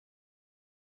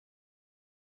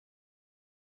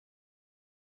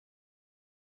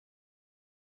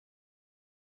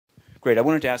Great. I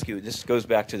wanted to ask you, this goes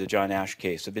back to the John Ashe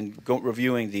case. I've been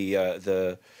reviewing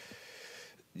the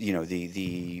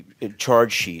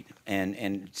charge sheet, and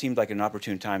it seemed like an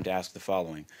opportune time to ask the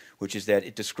following, which is that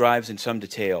it describes in some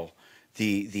detail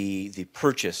the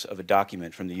purchase of a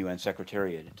document from the UN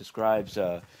Secretariat. It describes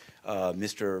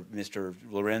Mr.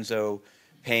 Lorenzo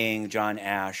paying John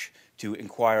Ashe to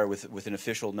inquire with an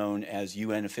official known as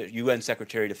UN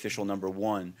Secretariat Official Number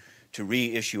 1 to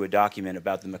reissue a document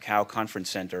about the Macau Conference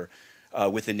Center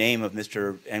with the name of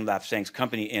Mr. Ng Lap Sang's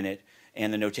company in it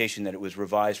and the notation that it was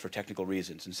revised for technical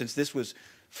reasons. And since this was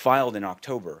filed in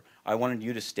October, I wanted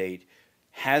you to state,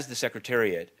 has the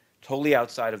Secretariat, totally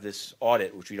outside of this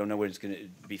audit, which we don't know when it's going to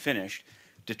be finished,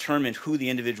 determined who the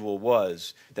individual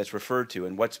was that's referred to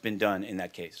and what's been done in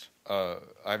that case? I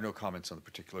have no comments on the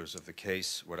particulars of the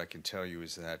case. What I can tell you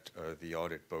is that the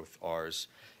audit, both ours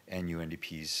and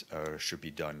UNDP's, should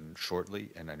be done shortly,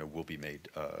 and I know will be made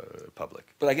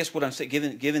public. But I guess what I'm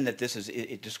saying, given that this is,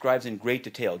 it describes in great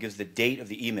detail, gives the date of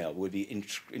the email, it would be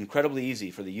incredibly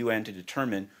easy for the UN to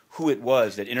determine who it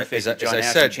was that interfaced with John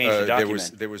Ashe and changed the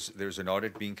document. There's an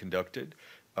audit being conducted,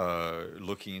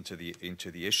 looking into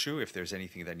the issue. If there's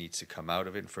anything that needs to come out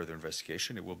of it in further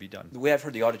investigation, it will be done. The way I've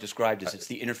heard the audit described is it's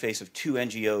the interface of two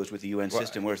NGOs with the UN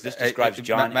system, whereas this describes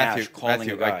John Ashe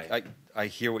calling a guy. I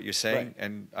hear what you're saying,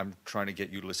 and I'm trying to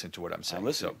get you to listen to what I'm saying. I'm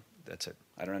listening. So that's it.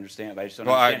 I don't understand. I just don't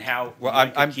understand how. Well,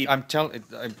 I've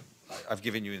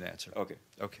given you an answer. Okay.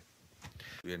 Okay.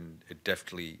 And it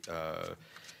definitely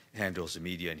handles the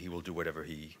media, and he will do whatever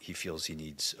he feels he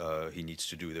needs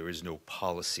to do. There is no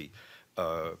policy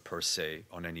per se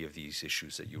on any of these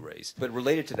issues that you raised. But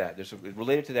related to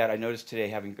that, I noticed today,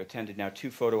 having attended now 2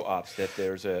 photo ops, that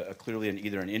there's clearly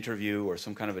either an interview or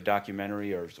some kind of a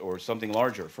documentary or something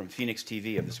larger from Phoenix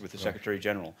TV with the Secretary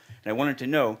General. And I wanted to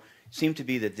know, it seemed to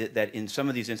be that in some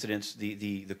of these incidents,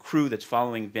 the crew that's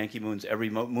following Ban Ki-moon's every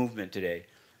movement today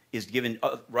is given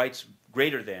rights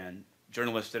greater than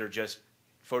journalists that are just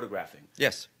photographing.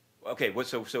 Yes. Okay,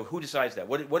 so who decides that?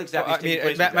 What exactly is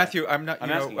taking place? Matthew, I'm not.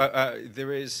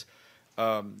 There is.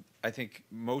 I think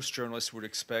most journalists would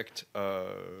expect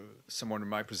someone in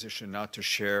my position not to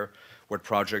share what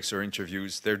projects or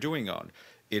interviews they're doing on.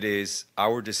 It is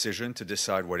our decision to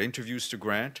decide what interviews to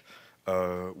grant,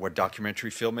 what documentary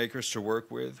filmmakers to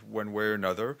work with, one way or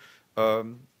another.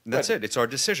 That's it. It's our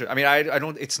decision. I mean, I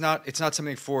don't. It's not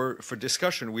something for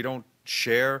discussion. We don't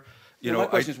share. My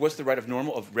question is, what's the right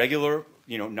of regular,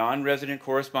 non-resident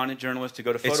correspondent journalists to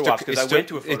go to photo ops? Because I went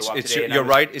to a photo op today, and I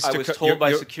was told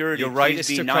by security, please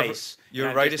be nice.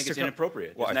 Your right is to. It's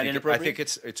inappropriate. Well, Isn't that inappropriate? I think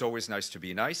it's always nice to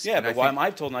be nice. Yeah, but why am I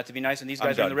told not to be nice, and these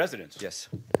guys are in the residence? Yes.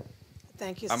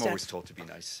 Thank you, I'm Steph. always told to be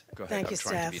nice. Go ahead. Thank you,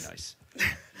 I'm trying to be Steph. nice.